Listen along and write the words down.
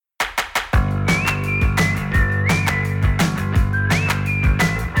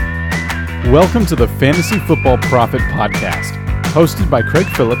Welcome to the Fantasy Football Profit Podcast, hosted by Craig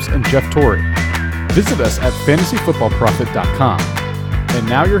Phillips and Jeff Torrey. Visit us at fantasyfootballprofit.com. And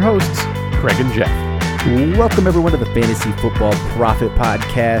now your hosts, Craig and Jeff. Welcome everyone to the Fantasy Football Profit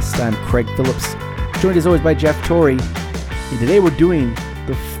Podcast. I'm Craig Phillips, joined as always by Jeff Torrey. And today we're doing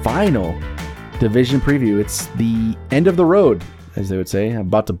the final division preview. It's the end of the road, as they would say. I'm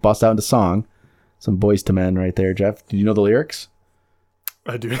about to bust out into song. Some Boys to Men right there, Jeff. Do you know the lyrics?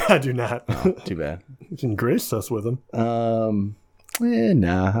 I do not. Oh, too bad. You can grace us with them.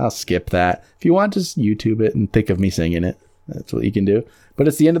 Nah, I'll skip that. If you want, just YouTube it and think of me singing it. That's what you can do. But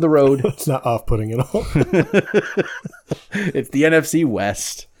it's the end of the road. It's not off-putting at all. It's the NFC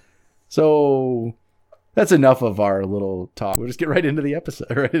West. So that's enough of our little talk. We'll just get right into the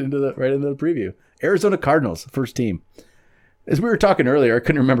episode, right into the preview. Arizona Cardinals, first team. As we were talking earlier, I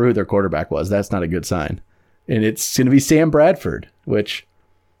couldn't remember who their quarterback was. That's not a good sign. And it's going to be Sam Bradford, which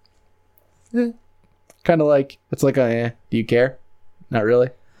kind of like, it's like do you care? Not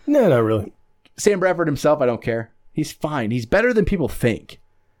really. No, not really. Sam Bradford himself, I don't care. He's fine. He's better than people think.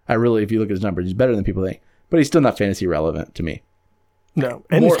 If you look at his numbers, he's better than people think. But he's still not fantasy relevant to me. No,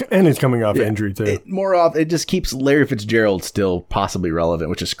 and he's coming off injury too. It just keeps Larry Fitzgerald still possibly relevant,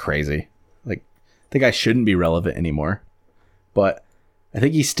 which is crazy. Like, the guy shouldn't be relevant anymore. But I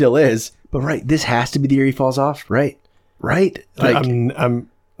think he still is. But right, this has to be the year he falls off, right? Right? Like,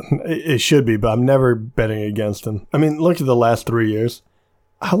 it should be, but I'm never betting against him. I mean, look at the last 3 years.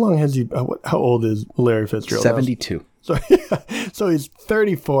 How long has he? How old is Larry Fitzgerald? 72. So he's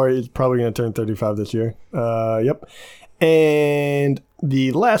 34. He's probably going to turn 35 this year. Yep. And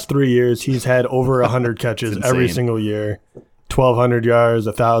the last 3 years, he's had over 100 catches every single year. 1,200 yards,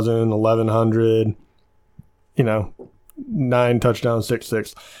 1,000, 1,100. 9 touchdowns,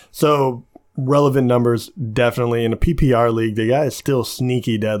 6. So relevant numbers, definitely. In a PPR league, the guy is still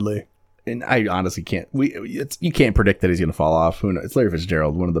sneaky deadly. And I honestly can't. You can't predict that he's going to fall off. Who knows? It's Larry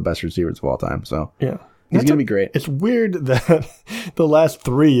Fitzgerald, one of the best receivers of all time. So yeah, he's going to be great. It's weird that the last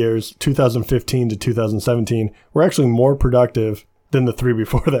 3 years, 2015 to 2017, were actually more productive than the 3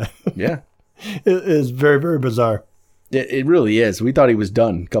 before that. Yeah, it is very, very bizarre. It really is. We thought he was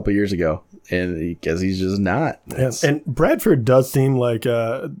done a couple of years ago, and because he's just not. Yes. And Bradford does seem like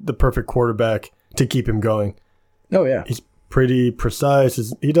the perfect quarterback to keep him going. Oh yeah, he's pretty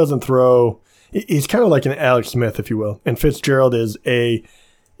precise. He doesn't throw. He's kind of like an Alex Smith, if you will. And Fitzgerald is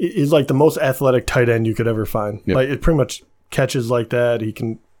like the most athletic tight end you could ever find. Yep. Like, it pretty much catches like that. He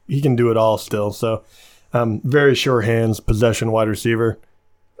can do it all still. So very sure hands, possession wide receiver.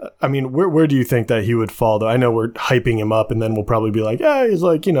 I mean, where do you think that he would fall, though? I know we're hyping him up, and then we'll probably be like, yeah, he's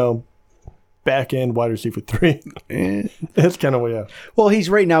like, back end wide receiver 3. That's kind of what, yeah. Well, he's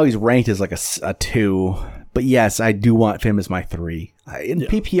ranked as like a 2. But yes, I do want him as my 3. In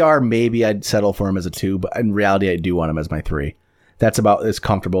PPR, maybe I'd settle for him as a 2, but in reality, I do want him as my 3. That's about as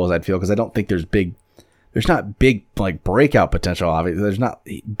comfortable as I'd feel, because I don't think there's not big like breakout potential. Obviously, there's not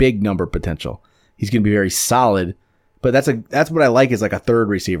big number potential. He's going to be very solid, but that's what I like, is like a third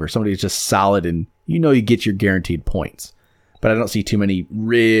receiver, somebody who's just solid and you get your guaranteed points. But I don't see too many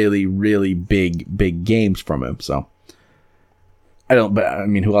really, really big games from him. So I don't. But I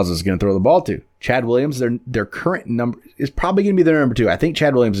mean, who else is going to throw the ball to? Chad Williams, their current number is probably going to be their number 2. I think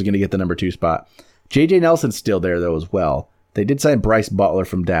Chad Williams is going to get the number 2 spot. J.J. Nelson's still there, though, as well. They did sign Bryce Butler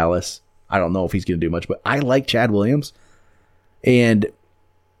from Dallas. I don't know if he's going to do much, but I like Chad Williams. And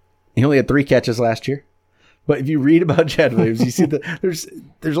he only had 3 catches last year. But if you read about Chad Williams, you see that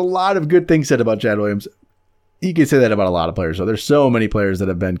there's a lot of good things said about Chad Williams. You can say that about a lot of players. So there's so many players that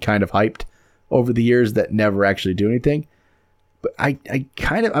have been kind of hyped over the years that never actually do anything. But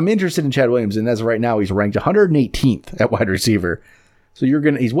I'm interested in Chad Williams, and as of right now, he's ranked 118th at wide receiver. So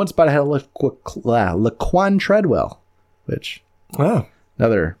he's one spot ahead of Laquan Treadwell, which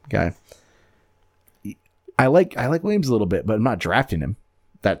another guy. I like Williams a little bit, but I'm not drafting him.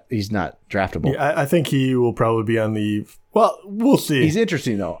 That he's not draftable. Yeah, I think he will probably be on the. Well, we'll see. He's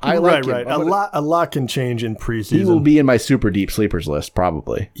interesting though. I like him. Right. A lot can change in preseason. He will be in my super deep sleepers list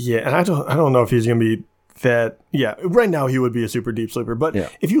probably. Yeah, and I don't know if he's going to be that. Yeah, right now he would be a super deep sleeper. But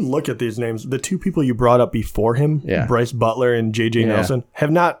if you look at these names, the 2 people you brought up before him, Bryce Butler and J.J. Nelson,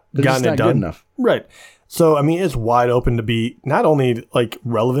 have not gotten it done. Good enough. Right. So I mean, it's wide open to be not only like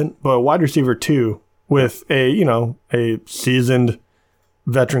relevant, but a wide receiver 2 with a seasoned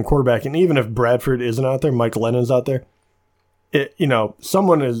veteran quarterback. And even if Bradford isn't out there, Mike Lennon's out there,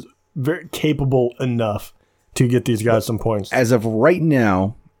 someone is very capable enough to get these guys some points. As of right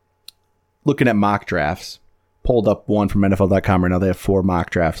now, looking at mock drafts, pulled up one from NFL.com right now. They have 4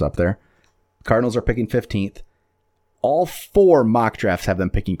 mock drafts up there. Cardinals are picking 15th. all 4 mock drafts have them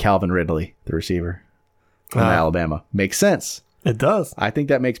picking Calvin Ridley, the receiver from Alabama. Makes sense. It does. I think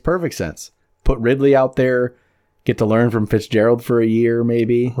that makes perfect sense. Put Ridley out there, get to learn from Fitzgerald for a year,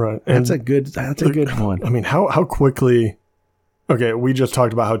 maybe. Right. That's a good one. I mean, how quickly... Okay, we just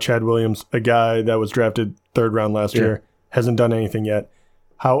talked about how Chad Williams, a guy that was drafted 3rd round last year, hasn't done anything yet.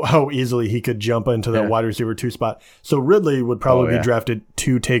 How easily he could jump into that wide receiver 2 spot. So Ridley would probably be drafted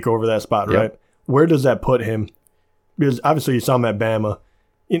to take over that spot, right? Where does that put him? Because obviously you saw him at Bama.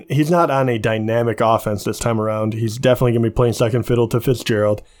 He's not on a dynamic offense this time around. He's definitely going to be playing second fiddle to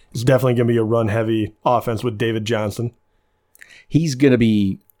Fitzgerald. It's definitely going to be a run-heavy offense with David Johnson. He's going to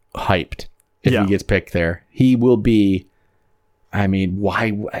be hyped if he gets picked there. He will be... I mean, why?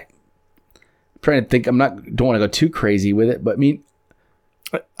 I'm trying to think. Don't want to go too crazy with it, but I mean,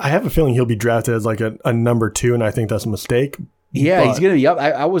 I have a feeling he'll be drafted as like a number 2, and I think that's a mistake. Yeah, he's going to be up.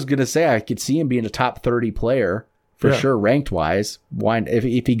 I was going to say I could see him being a top 30 player for sure, ranked wise. Why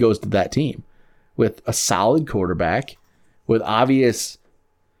if he goes to that team with a solid quarterback, with obvious,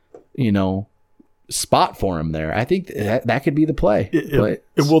 spot for him there? I think that could be the play. It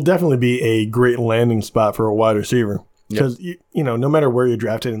will definitely be a great landing spot for a wide receiver. Because, no matter where you're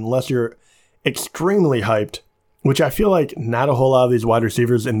drafted, unless you're extremely hyped, which I feel like not a whole lot of these wide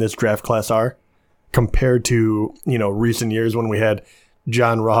receivers in this draft class are, compared to, recent years when we had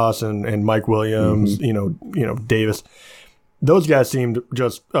John Ross and Mike Williams, Davis. Those guys seemed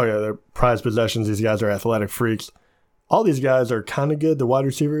just, they're prized possessions. These guys are athletic freaks. All these guys are kind of good, the wide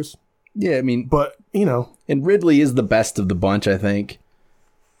receivers. Yeah, I mean. But, And Ridley is the best of the bunch, I think.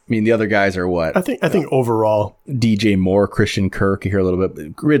 I mean, the other guys are what? I think overall, DJ Moore, Christian Kirk, you hear a little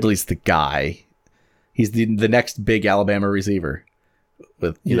bit. But Ridley's the guy. He's the next big Alabama receiver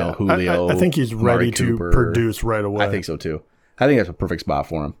with Julio. I think he's ready to produce right away. I think so too. I think that's a perfect spot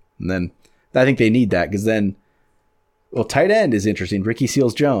for him. And then I think they need that because then, tight end is interesting. Ricky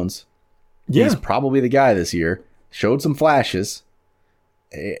Seals-Jones. Yeah. He's probably the guy this year. Showed some flashes.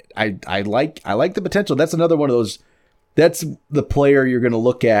 I like the potential. That's another one of those. That's the player you're going to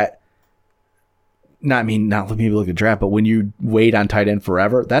look at. Not maybe look at draft, but when you wait on tight end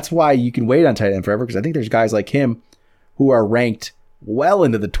forever, that's why you can wait on tight end forever. Because I think there's guys like him who are ranked well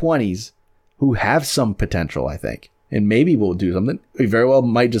into the 20s who have some potential, I think, and maybe will do something. He very well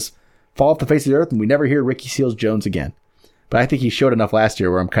might just fall off the face of the earth and we never hear Ricky Seals-Jones again. But I think he showed enough last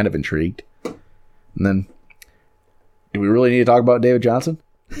year where I'm kind of intrigued. And then, do we really need to talk about David Johnson?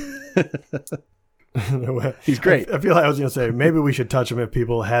 He's great. I feel like I was going to say maybe we should touch him if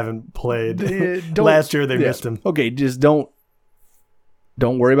people haven't played. Last year they missed him. Okay, just don't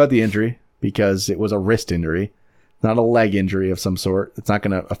worry about the injury because it was a wrist injury, not a leg injury of some sort. It's not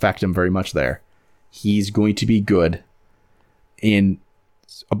going to affect him very much there. He's going to be good. And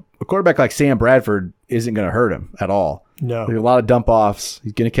a quarterback like Sam Bradford isn't going to hurt him at all. No. There's a lot of dump offs.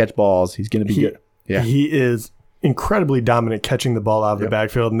 He's going to catch balls. He's going to be good. Yeah. He is incredibly dominant catching the ball out of the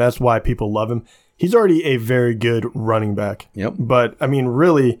backfield, and that's why people love him. He's already a very good running back. Yep. But, I mean,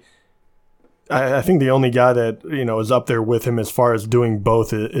 really, I think the only guy that, is up there with him as far as doing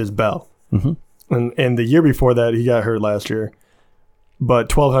both is Bell. Mm-hmm. And the year before that, he got hurt last year.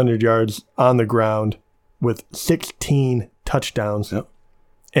 But 1,200 yards on the ground with 16 touchdowns. Yep.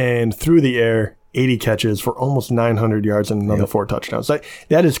 And through the air, 80 catches for almost 900 yards and another 4 touchdowns.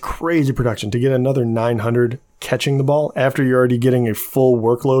 That is crazy production to get another 900 catching the ball after you're already getting a full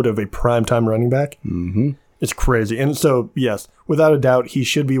workload of a primetime running back. Mm-hmm. It's crazy. And so, yes, without a doubt, he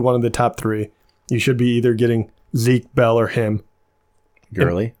should be one of the top 3. You should be either getting Zeke, Bell, or him.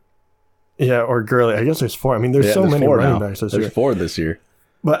 Gurley. Or Gurley. I guess there's 4. I mean, there's so many running backs this year. There's 4 this year.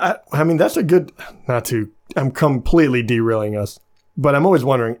 But, I mean, that's a good... I'm completely derailing us. But I'm always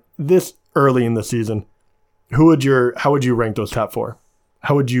wondering, this early in the season, how would you rank those top 4?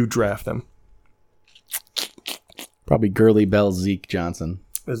 How would you draft them? Probably Gurley, Bell, Zeke, Johnson.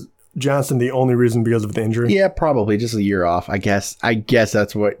 Is Johnson the only reason because of the injury? Yeah, probably just a year off. I guess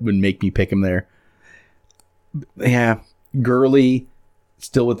that's what would make me pick him there. Yeah, Gurley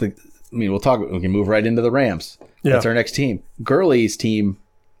still with the. I mean, we can move right into the Rams. Yeah. That's our next team. Gurley's team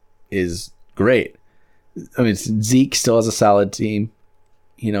is great. I mean, Zeke still has a solid team.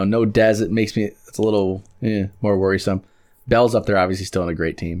 No Dez. It makes me. It's a little more worrisome. Bell's up there, obviously, still in a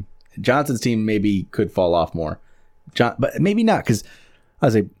great team. Johnson's team maybe could fall off more. But maybe not, because I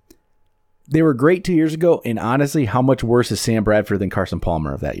was like, they were great 2 years ago, and honestly, how much worse is Sam Bradford than Carson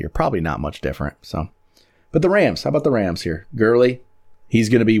Palmer of that year? Probably not much different. So, but the Rams, how about the Rams here? Gurley, he's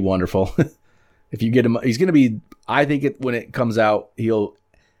going to be wonderful. If you get him, he's going to be. I think when it comes out, he'll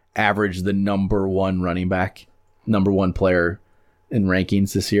average the number 1 running back, number 1 player in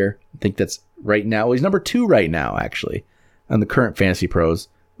rankings this year. I think that's right now. Well, he's number 2 right now, actually, on the current Fantasy Pros,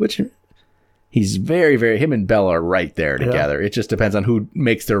 which he's very, very, him and Bell are right there together. It just depends on who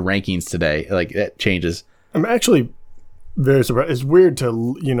makes their rankings today. Like, that changes. I'm actually very surprised. It's weird to,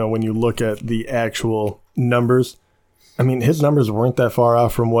 when you look at the actual numbers. I mean, his numbers weren't that far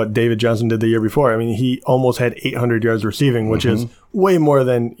off from what David Johnson did the year before. I mean, he almost had 800 yards receiving, which is way more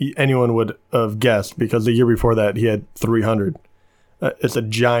than anyone would have guessed, because the year before that, he had 300. It's a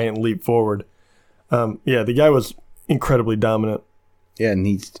giant leap forward. The guy was incredibly dominant. Yeah, and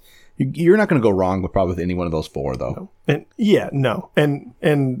you're not going to go wrong with any one of those 4, though. And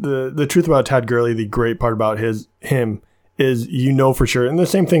And the truth about Todd Gurley, the great part about him is for sure, and the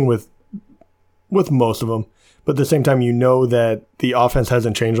same thing with most of them, but at the same time, that the offense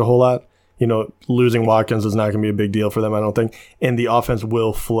hasn't changed a whole lot. Losing Watkins is not going to be a big deal for them, I don't think. And the offense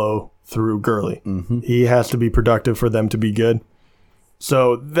will flow through Gurley. Mm-hmm. He has to be productive for them to be good.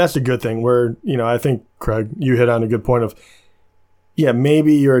 So that's a good thing. Where, I think, Craig, you hit on a good point of,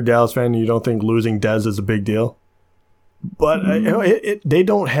 maybe you're a Dallas fan and you don't think losing Dez is a big deal. But they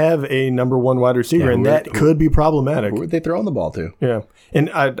don't have a number 1 wide receiver, and that could be problematic. Who are they throwing the ball to? Yeah. And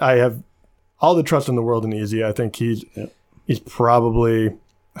I have all the trust in the world in Easy. I think he's probably,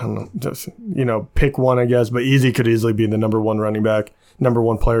 I don't know, just, pick one, I guess. But Easy could easily be the number 1 running back, number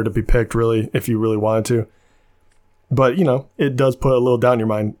 1 player to be picked, really, if you really wanted to. But, it does put a little doubt in your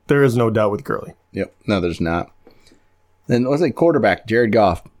mind. There is no doubt with Gurley. Yep. No, there's not. Then let's say quarterback, Jared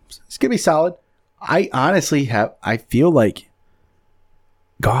Goff. It's going to be solid. I honestly I feel like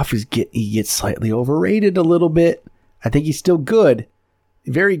Goff he gets slightly overrated a little bit. I think he's still good.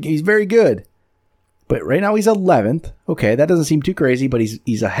 He's very good. But right now he's 11th. Okay, that doesn't seem too crazy, but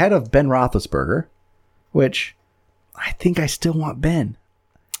he's ahead of Ben Roethlisberger, which I think I still want Ben.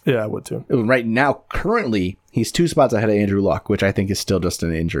 Yeah, I would too. Right now, currently, he's 2 spots ahead of Andrew Luck, which I think is still just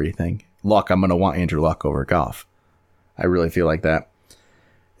an injury thing. I'm going to want Andrew Luck over Goff. I really feel like that.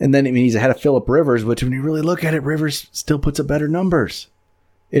 And then, he's ahead of Phillip Rivers, which when you really look at it, Rivers still puts up better numbers.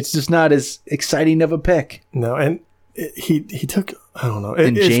 It's just not as exciting of a pick. No, and he took, I don't know.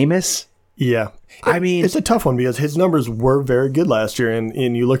 And Jameis? Yeah. It's a tough one because his numbers were very good last year.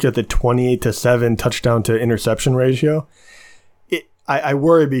 And you look at the 28-7 touchdown to interception ratio. I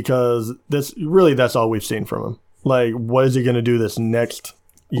worry because that's all we've seen from him. Like, what is he going to do this next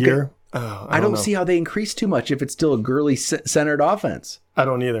year? I don't see how they increase too much if it's still a Gurley-centered offense. I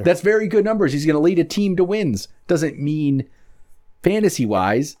don't either. That's very good numbers. He's going to lead a team to wins. Doesn't mean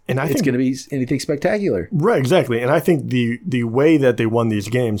fantasy-wise it's going to be anything spectacular. Right, exactly. And I think the way that they won these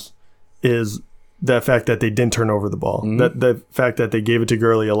games is the fact that they didn't turn over the ball. Mm-hmm. The fact that they gave it to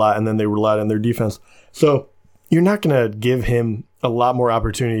Gurley a lot and then they relied on their defense. So you're not going to give him a lot more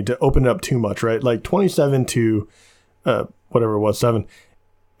opportunity to open it up too much, right? Like 27 to whatever it was, 7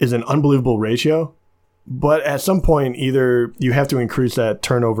 is an unbelievable ratio. But at some point, either you have to increase that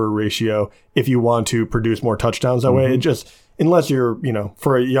turnover ratio if you want to produce more touchdowns that way. It just, unless you're,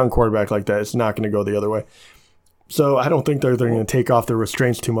 for a young quarterback like that, it's not going to go the other way. So I don't think they're going to take off their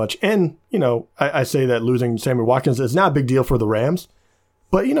restraints too much. And, I say that losing Sammy Watkins is not a big deal for the Rams.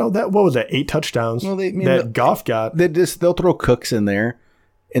 But, what was that, 8 touchdowns that Goff got? They'll throw Cooks in there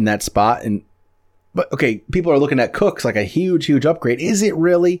in that spot. But, okay, people are looking at Cooks like a huge, huge upgrade. Is it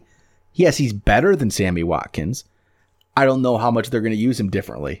really? Yes, he's better than Sammy Watkins. I don't know how much they're going to use him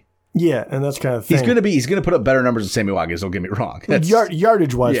differently. Yeah, and that's kind of the thing. He's going to put up better numbers than Sammy Watkins, don't get me wrong.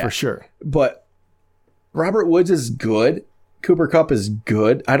 Yardage-wise, for sure. But Robert Woods is good. Cooper Kupp is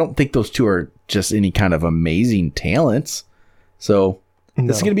good. I don't think those two are just any kind of amazing talents. So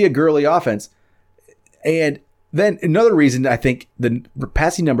this is going to be a Gurley offense. And then another reason I think the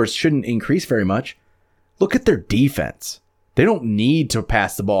passing numbers shouldn't increase very much, look at their defense. They don't need to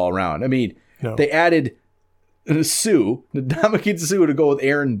pass the ball around. They added Ndamukong Suh to go with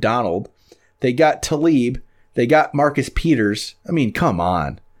Aaron Donald. They got Talib. They got Marcus Peters. Come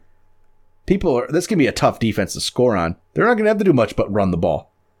on. This is going to be a tough defense to score on. They're not going to have to do much but run the ball.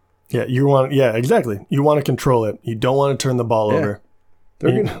 Yeah, exactly. You want to control it. You don't want to turn the ball over.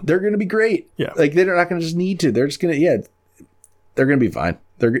 They're going to be great. Yeah. Like, they're not going to just need to. They're just going to, they're going to be fine.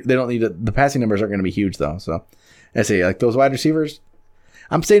 They don't need to, the passing numbers aren't going to be huge, though. So, I say, like, those wide receivers,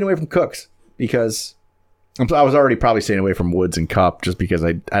 I'm staying away from Cooks because I was already probably staying away from Woods and Kupp just because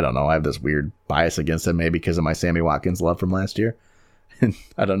I don't know. I have this weird bias against them, maybe because of my Sammy Watkins love from last year.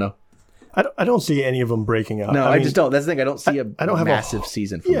 I don't know. I don't see any of them breaking out. No, I just don't. That's the thing. I don't see a massive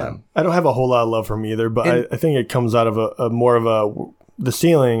season from them. I don't have a whole lot of love from either, but I think it comes out of a more of the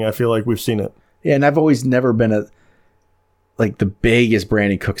ceiling. I feel like we've seen it. Yeah, and I've always never been the biggest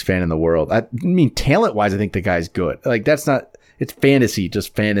Brandon Cooks fan in the world. Talent-wise, I think the guy's good. Like, that's not... It's fantasy,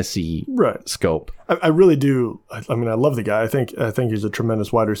 just fantasy right. scope. I really do. I mean, I love the guy. I think he's a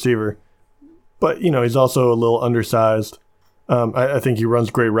tremendous wide receiver. But, he's also a little undersized. I think he runs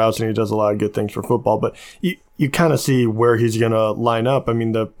great routes and he does a lot of good things for football. But you kind of see where he's going to line up. I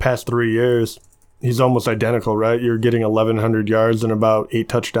mean, the past 3 years, he's almost identical, right? You're getting 1,100 yards and about 8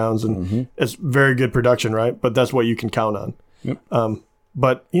 touchdowns. And it's very good production, right? But that's what you can count on. Yep.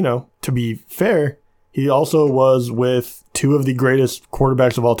 But, to be fair, he also was with 2 of the greatest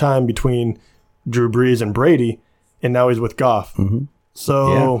quarterbacks of all time between Drew Brees and Brady, and now he's with Goff.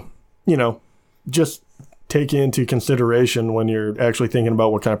 So, just take into consideration when you're actually thinking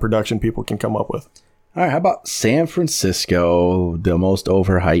about what kind of production people can come up with. All right, how about San Francisco, the most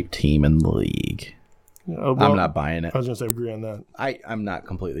overhyped team in the league? I'm not buying it. I was going to say agree on that. I'm not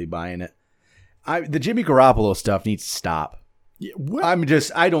completely buying it. The Jimmy Garoppolo stuff needs to stop. Yeah,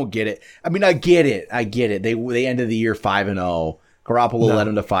 I don't get it. I mean, I get it. They ended the year 5-0. Garoppolo led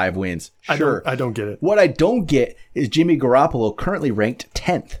them to 5 wins. Sure. I don't get it. What I don't get is Jimmy Garoppolo currently ranked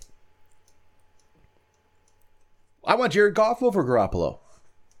 10th. I want Jared Goff over Garoppolo.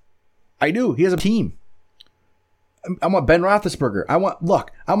 I do. He has a team. I want Ben Roethlisberger. I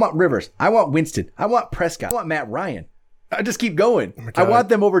want Rivers. I want Winston. I want Prescott. I want Matt Ryan. I just keep going. I want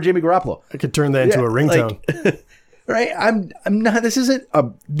them over Jimmy Garoppolo. I could turn that into a ringtone. Right? I'm not. This isn't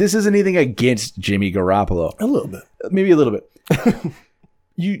anything against Jimmy Garoppolo. A little bit. Maybe a little bit.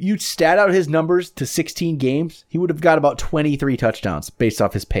 You stat out his numbers to 16 games, he would have got about 23 touchdowns based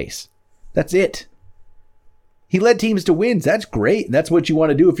off his pace. That's it. He led teams to wins. That's great. That's what you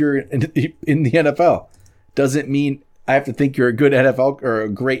want to do if you're in the NFL. Doesn't mean I have to think you're a good NFL or a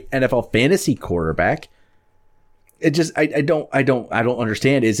great NFL fantasy quarterback. It just I don't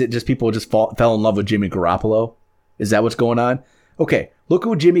understand. Is it just people just fell in love with Jimmy Garoppolo? Is that what's going on? Okay, look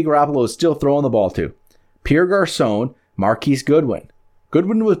who Jimmy Garoppolo is still throwing the ball to. Pierre Garçon, Marquise Goodwin.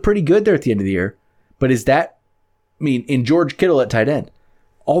 Goodwin was pretty good there at the end of the year. But in George Kittle at tight end,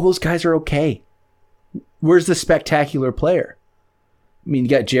 all those guys are okay. Where's the spectacular player? You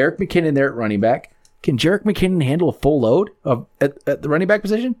got Jerick McKinnon there at running back. Can Jerick McKinnon handle a full load at the running back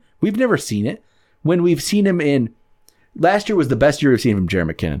position? We've never seen it. When we've seen him last year was the best year we've seen from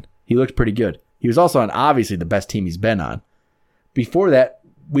Jerick McKinnon. He looked pretty good. He was also on obviously the best team he's been on. Before that,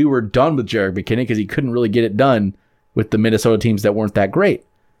 we were done with Jerick McKinnon because he couldn't really get it done with the Minnesota teams that weren't that great.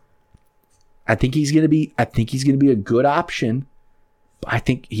 I think he's gonna be a good option. I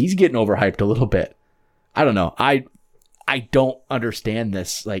think he's getting overhyped a little bit. I don't know. I don't understand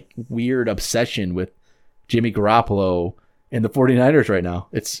this weird obsession with Jimmy Garoppolo and the 49ers right now.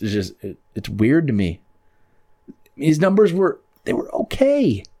 It's just it's weird to me. His numbers were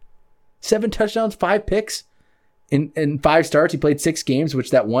okay. 7 touchdowns, 5 picks in 5 starts. He played 6 games, which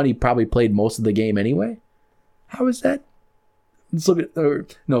that one he probably played most of the game anyway. How is that? Let's look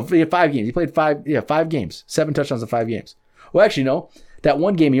at 5 games. He played 5 games. 7 touchdowns in 5 games. Well, actually, no. That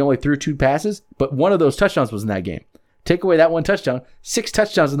one game he only threw 2 passes, but one of those touchdowns was in that game. Take away that one touchdown, 6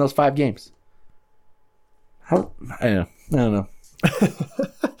 touchdowns in those 5 games. I don't know.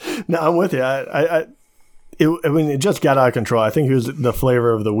 No, I'm with you. It just got out of control. I think he was the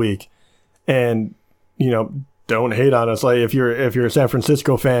flavor of the week. And, don't hate on us. If you're a San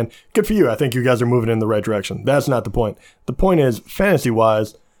Francisco fan, good for you. I think you guys are moving in the right direction. That's not the point. The point is,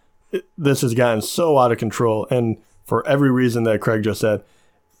 fantasy-wise, this has gotten so out of control. And for every reason that Craig just said,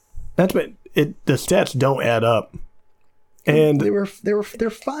 the stats don't add up. And they're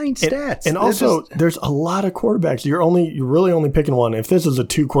fine stats. And also, there's a lot of quarterbacks. You're really only picking one. If this is a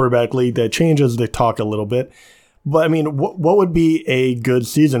 2-quarterback league, that changes the talk a little bit. But what would be a good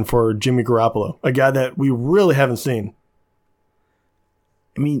season for Jimmy Garoppolo, a guy that we really haven't seen?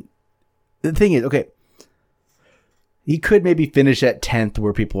 The thing is, okay, he could maybe finish at 10th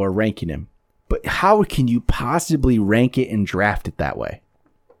where people are ranking him. But how can you possibly rank it and draft it that way?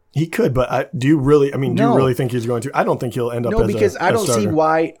 He could, but do you really think he's going to? I don't think he'll end up as a starter. No, because I don't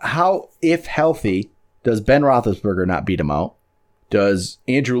see how, if healthy, does Ben Roethlisberger not beat him out? Does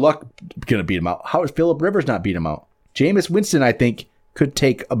Andrew Luck going to beat him out? How does Phillip Rivers not beat him out? Jameis Winston, I think, could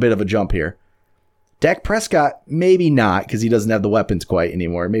take a bit of a jump here. Dak Prescott, maybe not, because he doesn't have the weapons quite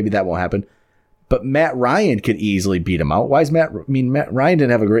anymore. Maybe that won't happen. But Matt Ryan could easily beat him out. Why is Matt Ryan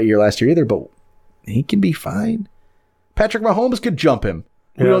didn't have a great year last year either, but he can be fine. Patrick Mahomes could jump him.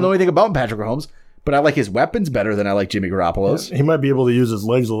 We don't know anything about Patrick Mahomes, but I like his weapons better than I like Jimmy Garoppolo's. Yeah, he might be able to use his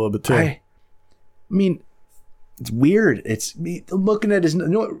legs a little bit too. It's weird. It's looking at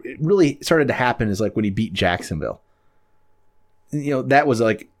what really started to happen is when he beat Jacksonville. That was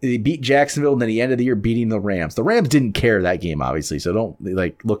he beat Jacksonville and then he ended the year beating the Rams. The Rams didn't care that game, obviously, so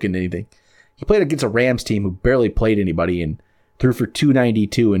don't look into anything. He played against a Rams team who barely played anybody and threw for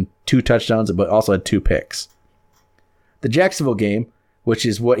 292 and 2 touchdowns, but also had 2 picks. The Jacksonville game, which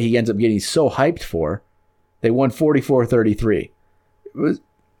is what he ends up getting so hyped for, they won 44-33. It was,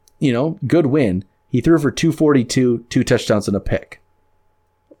 good win. He threw for 242, 2 touchdowns and a pick.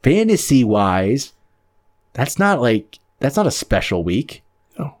 Fantasy-wise, that's not a special week.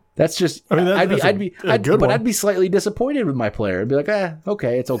 No. That's just, I'd be slightly disappointed with my player. I'd be like,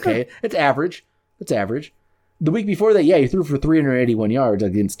 okay, it's okay. It's average. It's average. The week before that, he threw for 381 yards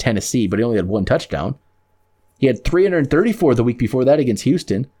against Tennessee, but he only had 1 touchdown. He had 334 the week before that against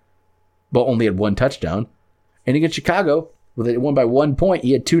Houston, but only had 1 touchdown. And against Chicago, where they won by 1 point,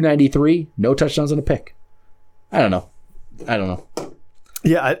 he had 293, no touchdowns and a pick. I don't know.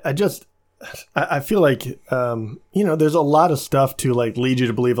 Yeah, I feel like, there's a lot of stuff to like lead you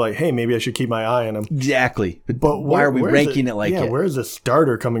to believe like, hey, maybe I should keep my eye on him. Exactly. But why are we ranking it like it? Where's the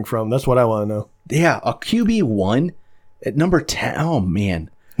starter coming from? That's what I want to know. Yeah, a QB1 at number 10. Oh,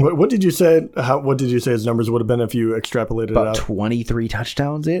 man. What did you say? What did you say his numbers would have been if you extrapolated about it out? 23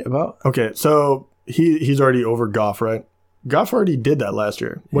 touchdowns. Okay, so he's already over Goff, right? Goff already did that last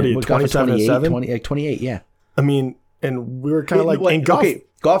year. What are you, 27-7? 28, yeah. I mean, and we were kind of like, and Goff. Okay,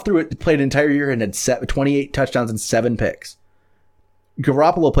 Goff played an entire year and had 28 touchdowns and 7 picks.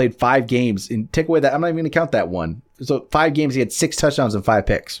 Garoppolo played 5 games, and take away that, I'm not even going to count that one. So 5 games, he had 6 touchdowns and 5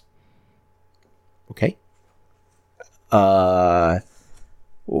 picks. Okay. Why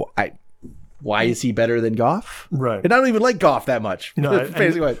is he better than Goff? Right. And I don't even like Goff that much. No,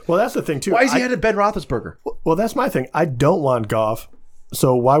 well, that's the thing, too. Why is he ahead of Ben Roethlisberger? Well, that's my thing. I don't want Goff,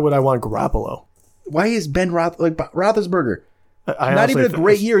 so why would I want Garoppolo? Why is Ben Roethlisberger? I not even a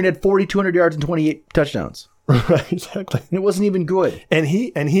great year and had 4,200 yards and 28 touchdowns. Right, exactly. And it wasn't even good. And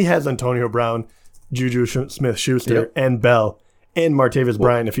he has Antonio Brown, Juju Smith-Schuster, and Bell, and Martavis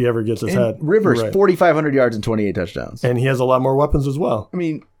Bryant if he ever gets his head. Rivers, 4,500 yards and 28 touchdowns. And he has a lot more weapons as well. I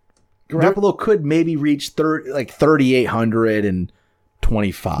mean, Garoppolo could maybe reach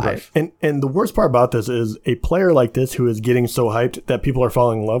 3,825. Right. And the worst part about this is a player like this who is getting so hyped that people are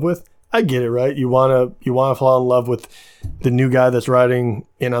falling in love with. I get it, right? You want to fall in love with the new guy that's riding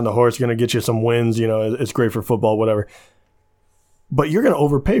in on the horse, going to get you some wins. It's great for football, whatever. But you're going to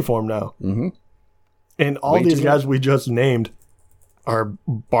overpay for him now. Mm-hmm. And all these guys we just named are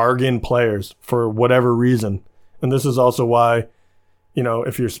bargain players for whatever reason. And this is also why,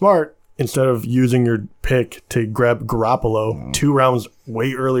 if you're smart, instead of using your pick to grab Garoppolo 2 rounds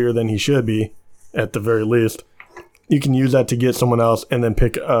way earlier than he should be, at the very least, you can use that to get someone else and then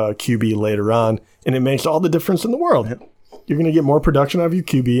pick a QB later on. And it makes all the difference in the world. You're going to get more production out of your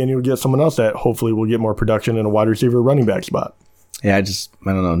QB, and you'll get someone else that hopefully will get more production in a wide receiver running back spot. Yeah, I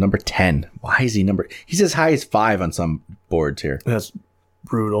don't know. Number 10. Why is he he's as high as 5 on some boards here. That's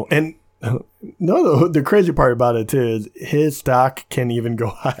brutal. And the crazy part about it, too, is his stock can even go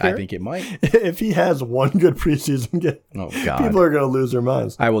higher. I think it might. If he has one good preseason game, people are going to lose their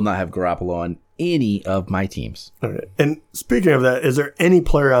minds. I will not have Garoppolo on any of my teams. Okay. And speaking of that, is there any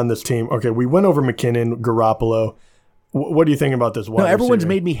player on this team? Okay, we went over McKinnon, Garoppolo. What do you think about this one? No, everyone's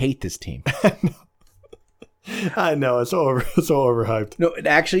made me hate this team. I know. It's so overhyped. No,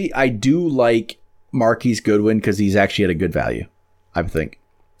 actually, I do like Marquise Goodwin because he's actually at a good value, I think.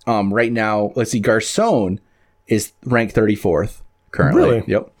 Right now, let's see, Garcon is ranked 34th currently. Really?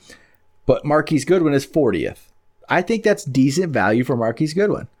 Yep. But Marquise Goodwin is 40th. I think that's decent value for Marquise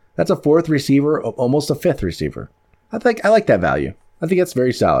Goodwin. That's a 4th receiver, almost a 5th receiver. I like that value. I think that's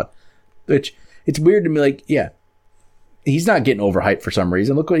very solid. Which, it's weird to me, like, yeah, he's not getting overhyped for some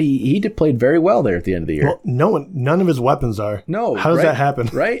reason. Look what he played very well there at the end of the year. Well, none of his weapons are. No. How does that happen?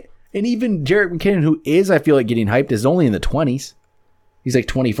 Right? And even Jerick McKinnon, who is, I feel like, getting hyped, is only in the 20s. He's like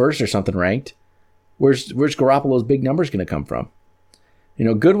 21st or something ranked. Where's Garoppolo's big numbers going to come from?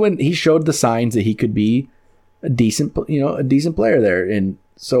 Goodwin, he showed the signs that he could be a decent player there. And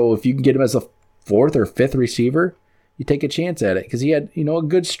so if you can get him as a 4th or 5th receiver, you take a chance at it because he had, a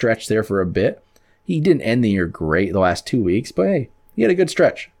good stretch there for a bit. He didn't end the year great the last 2 weeks, but hey, he had a good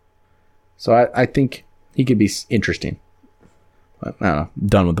stretch. So I think he could be interesting. I don't know. I'm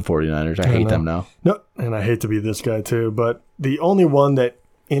done with the 49ers. I hate them now. No, and I hate to be this guy too, but the only one that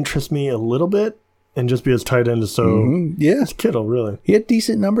interests me a little bit, and just because tight end is so... it's Kittle, really. He had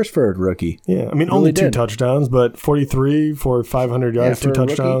decent numbers for a rookie. Yeah, I mean, really only 2 touchdowns, but 43 for 500 yards, 2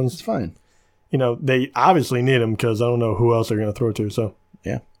 touchdowns. It's fine. They obviously need him because I don't know who else they're going to throw to, so...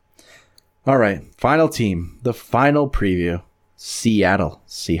 Yeah. All right, final team. The final preview. Seattle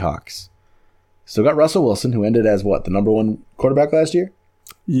Seahawks. Still got Russell Wilson, who ended as what, the number 1 quarterback last year?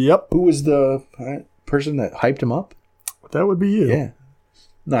 Yep. Who was the person that hyped him up? That would be you. Yeah.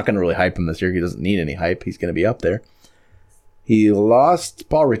 Not going to really hype him this year. He doesn't need any hype. He's going to be up there. He lost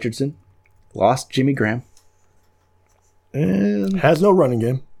Paul Richardson, lost Jimmy Graham, and has no running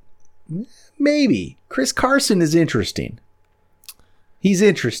game. Maybe Chris Carson is interesting. He's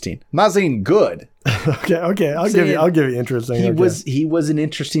interesting. I'm not saying good. Okay. I'll give you interesting. He was an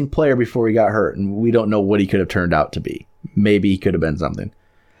interesting player before he got hurt, and we don't know what he could have turned out to be. Maybe he could have been something.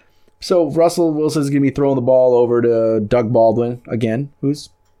 So Russell Wilson's going to be throwing the ball over to Doug Baldwin again, who's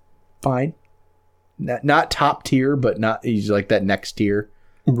fine. Not top tier, but he's like that next tier.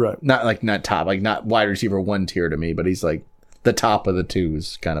 Right. Not top, like not wide receiver 1 tier to me, but he's like the top of the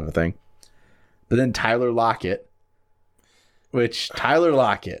twos kind of a thing. But then Tyler Lockett,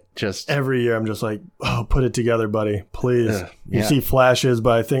 just every year I'm just like, oh, put it together, buddy, please. Yeah. You see flashes,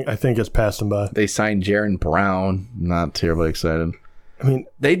 but I think it's passed him by. They signed Jaron Brown. Not terribly excited. I mean,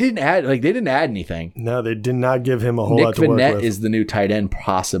 they didn't add anything. No, they did not give him a whole lot to Nick work Vannett with. is the new tight end,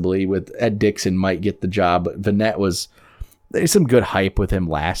 possibly. With Ed Dickson might get the job, but Vannett there's some good hype with him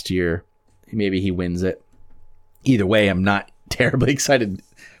last year. Maybe he wins it. Either way, I'm not terribly excited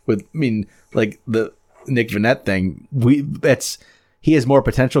with. I mean, like the Nick Vannett thing. He has more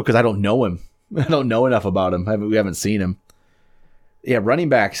potential because I don't know him. I don't know enough about him. We haven't seen him. Yeah, running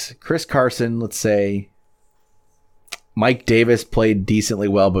backs. Chris Carson. Let's say Mike Davis played decently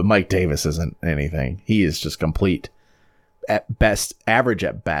well, but Mike Davis isn't anything. He is just complete at best, average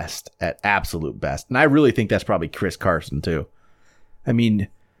at best, at absolute best. And I really think that's probably Chris Carson too. I mean,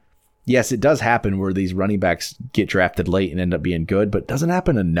 yes, it does happen where these running backs get drafted late and end up being good, but it doesn't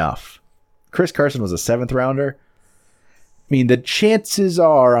happen enough. Chris Carson was a 7th rounder. I mean, the chances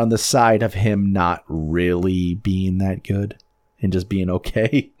are on the side of him not really being that good and just being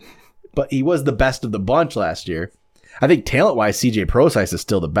okay. But he was the best of the bunch last year. I think talent-wise, CJ Prosise is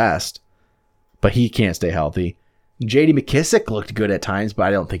still the best, but he can't stay healthy. J.D. McKissick looked good at times, but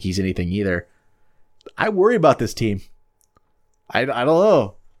I don't think he's anything either. I worry about this team. I don't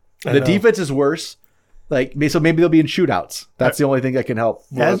know. The defense is worse. So maybe they'll be in shootouts. That's the only thing that can help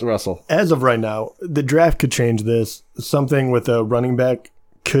Russell. As of right now, the draft could change this. Something with a running back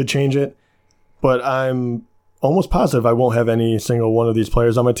could change it, but I'm almost positive I won't have any single one of these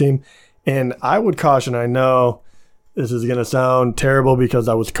players on my team. And I would caution, I know this is going to sound terrible because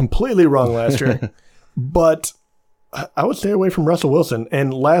I was completely wrong last year, but I would stay away from Russell Wilson.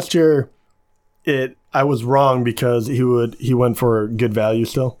 And last year, I was wrong because he went for good value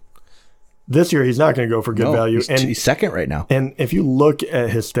still. This year, he's not going to go for good value. He's second right now. And if you look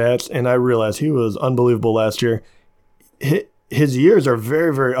at his stats, and I realize he was unbelievable last year, his years are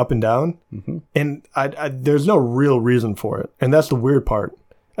very, very up and down. Mm-hmm. And there's no real reason for it. And that's the weird part.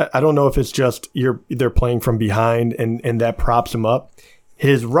 I don't know if it's just they're playing from behind and that props him up.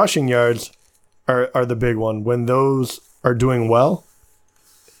 His rushing yards are the big one. When those are doing well,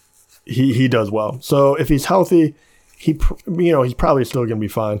 he does well. So if he's healthy, he's probably still going to be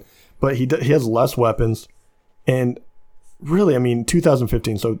fine. But he has less weapons. And really, I mean,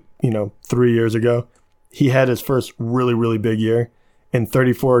 2015, so, 3 years ago, he had his first really, really big year. And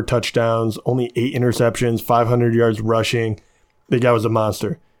 34 touchdowns, only 8 interceptions, 500 yards rushing. The guy was a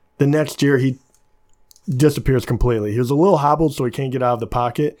monster. The next year, he disappears completely. He was a little hobbled, so he can't get out of the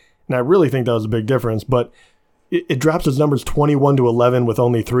pocket. And I really think that was a big difference. But it drops his numbers 21-11 with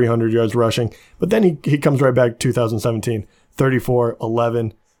only 300 yards rushing. But then he comes right back 2017, 34,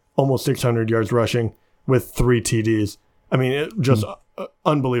 11, almost 600 yards rushing with 3 TDs. I mean,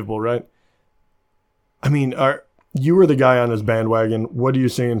 unbelievable, right? I mean, you were the guy on his bandwagon. What are you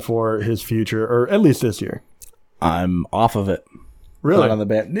saying for his future, or at least this year? I'm off of it. Really? Not on the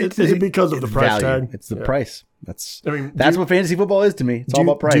band. Is it because of the price tag? It's the price. That's what fantasy football is to me. It's all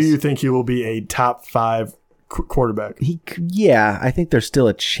about price. Do you think he will be a top 5 quarterback? I think there's still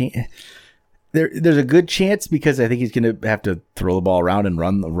a chance. There's a good chance because I think he's going to have to throw the ball around and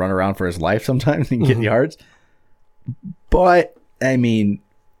run around for his life sometimes and get yards. But, I mean,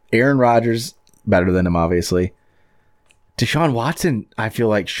 Aaron Rodgers, better than him, obviously. Deshaun Watson, I feel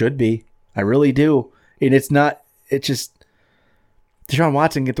like, should be. I really do. And it's just Deshaun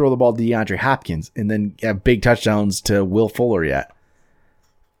Watson can throw the ball to DeAndre Hopkins and then have big touchdowns to Will Fuller yet.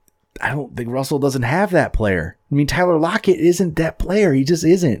 I don't think Russell doesn't have that player. I mean, Tyler Lockett isn't that player. He just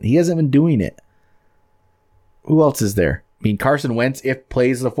isn't. He hasn't been doing it. Who else is there? I mean, Carson Wentz, if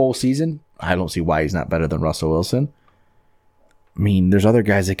plays the full season, I don't see why he's not better than Russell Wilson. I mean, there's other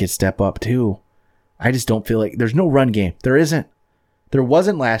guys that could step up too. I just don't feel like there's no run game. There isn't. There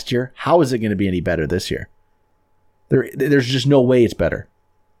wasn't last year. How is it going to be any better this year? There's just no way it's better.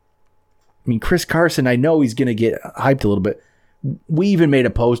 I mean, Chris Carson, I know he's going to get hyped a little bit. We even made a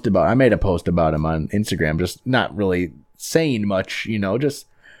post about him on Instagram, just not really saying much, just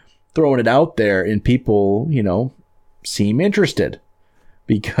throwing it out there, and people, seem interested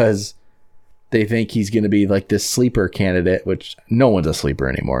because they think he's going to be like this sleeper candidate, which no one's a sleeper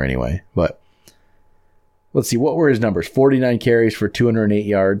anymore anyway. But let's see, what were his numbers? 49 carries for 208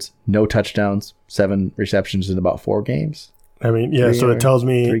 yards, no touchdowns, 7 receptions in about 4 games. I mean, yeah, so it tells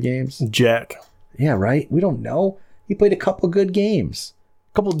me 3 games. Jack. Yeah, right? We don't know. He played a couple good games,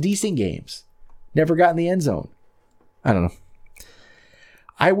 a couple decent games. Never got in the end zone. I don't know.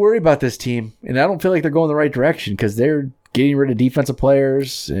 I worry about this team, and I don't feel like they're going the right direction because they're getting rid of defensive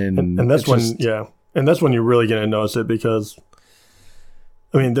players. And that's when, and that's when you're really going to notice it because,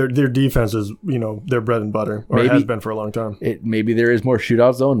 I mean, their defense is, their bread and butter, or it has been for a long time. Maybe there is more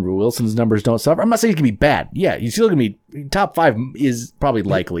shootouts, though, and Wilson's numbers don't suffer. I'm not saying he's going to be bad. Yeah, he's still going to be top 5 is probably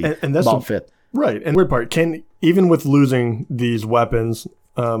likely, and that's about 5th. Right, and the weird part, even with losing these weapons,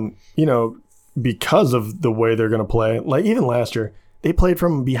 because of the way they're going to play, like even last year, they played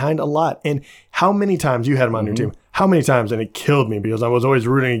from behind a lot. And how many times you had him on your team? How many times? And it killed me because I was always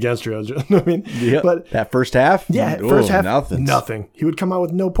rooting against you. But that first half? Yeah, first half, nothing. He would come out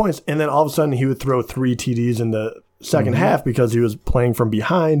with no points. And then all of a sudden he would throw 3 TDs in the second half because he was playing from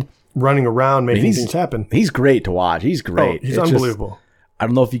behind, running around, making things happen. He's great to watch. He's great. He's unbelievable. I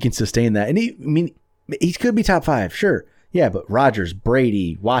don't know if you can sustain that. And he could be top 5, sure. Yeah, but Rodgers,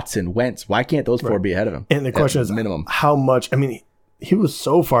 Brady, Watson, Wentz, why can't those 4 be ahead of him? And the question is minimum. How much? I mean, he was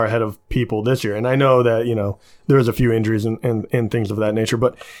so far ahead of people this year. And I know that, there was a few injuries and things of that nature,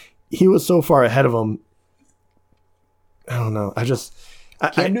 but he was so far ahead of them. I don't know.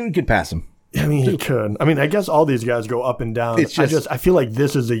 I knew he could pass him. I mean, he could. I mean, I guess all these guys go up and down. I feel like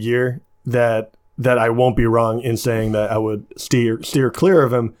this is a year that I won't be wrong in saying that I would steer clear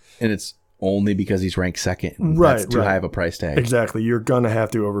of him. And it's only because he's ranked 2nd. Right. That's too high of a price tag. Exactly. You're going to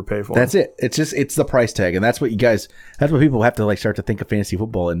have to overpay for him. That's it. It's the price tag. And that's what people have to start to think of fantasy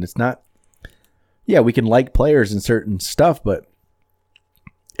football. And it's not, we can like players and certain stuff, but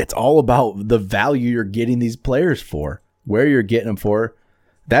it's all about the value you're getting these players for, where you're getting them for.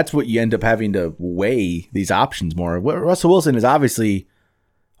 That's what you end up having to weigh these options more. Russell Wilson is obviously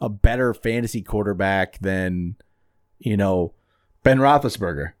a better fantasy quarterback than, Ben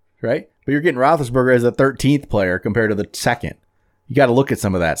Roethlisberger, right? But you're getting Roethlisberger as the 13th player compared to the 2nd. You got to look at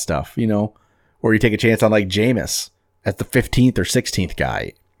some of that stuff, or you take a chance on like Jameis as the 15th or 16th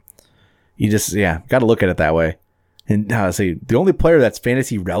guy. You just, got to look at it that way. And the only player that's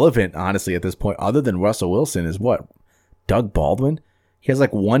fantasy relevant, honestly, at this point, other than Russell Wilson, is what? Doug Baldwin? He has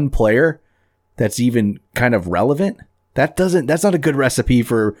like 1 player that's even kind of relevant. That's not a good recipe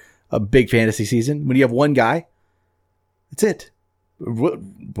for a big fantasy season. When you have 1 guy, that's it. Well,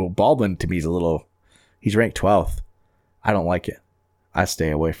 Baldwin to me is he's ranked 12th. I don't like it. I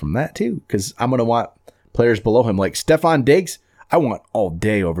stay away from that too because I'm going to want players below him like Stephon Diggs. I want all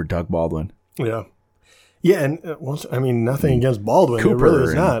day over Doug Baldwin. Yeah. Yeah, and nothing against Baldwin. Cooper, it really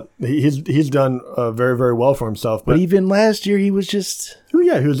is not. He's done very, very well for himself. But even last year, he was just. Oh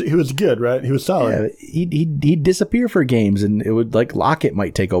yeah, he was good, right? He was solid. Yeah, he'd disappear for games, and it would like Lockett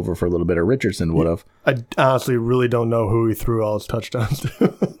might take over for a little bit, or Richardson would have. I honestly really don't know who he threw all his touchdowns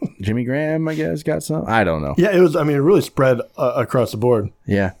to. Jimmy Graham, I guess, got some. I don't know. Yeah, it was. I mean, it really spread across the board.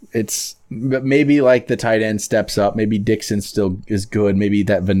 Yeah, but maybe like the tight end steps up. Maybe Dixon still is good. Maybe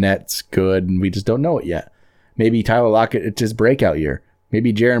that Vanette's good, and we just don't know it yet. Maybe Tyler Lockett, it's his breakout year.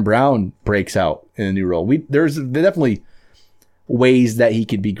 Maybe Jaron Brown breaks out in a new role. There's definitely ways that he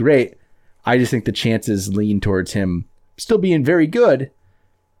could be great. I just think the chances lean towards him still being very good.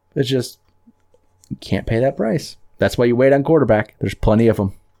 It's just, you can't pay that price. That's why you wait on quarterback. There's plenty of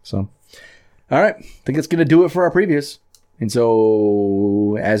them. So, all right. I think that's going to do it for our previews. And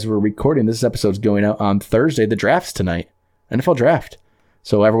so, as we're recording, this episode's going out on Thursday. The draft's tonight. NFL draft.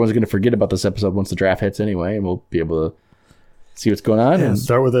 So everyone's going to forget about this episode once the draft hits anyway, and we'll be able to see what's going on. And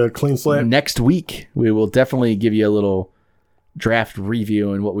start with a clean slate. Next week, we will definitely give you a little draft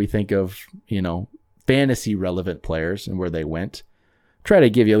review and what we think of, fantasy relevant players and where they went. Try to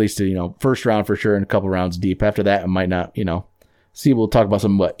give you at least a, first round for sure and a couple rounds deep. After that, it might not, see, we'll talk about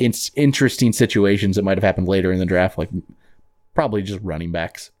some interesting situations that might have happened later in the draft, like probably just running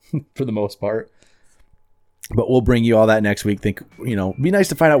backs for the most part. But we'll bring you all that next week. Be nice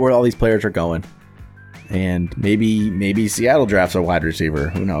to find out where all these players are going. And maybe Seattle drafts a wide receiver.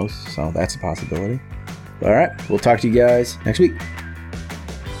 Who knows? So that's a possibility. All right. We'll talk to you guys next week.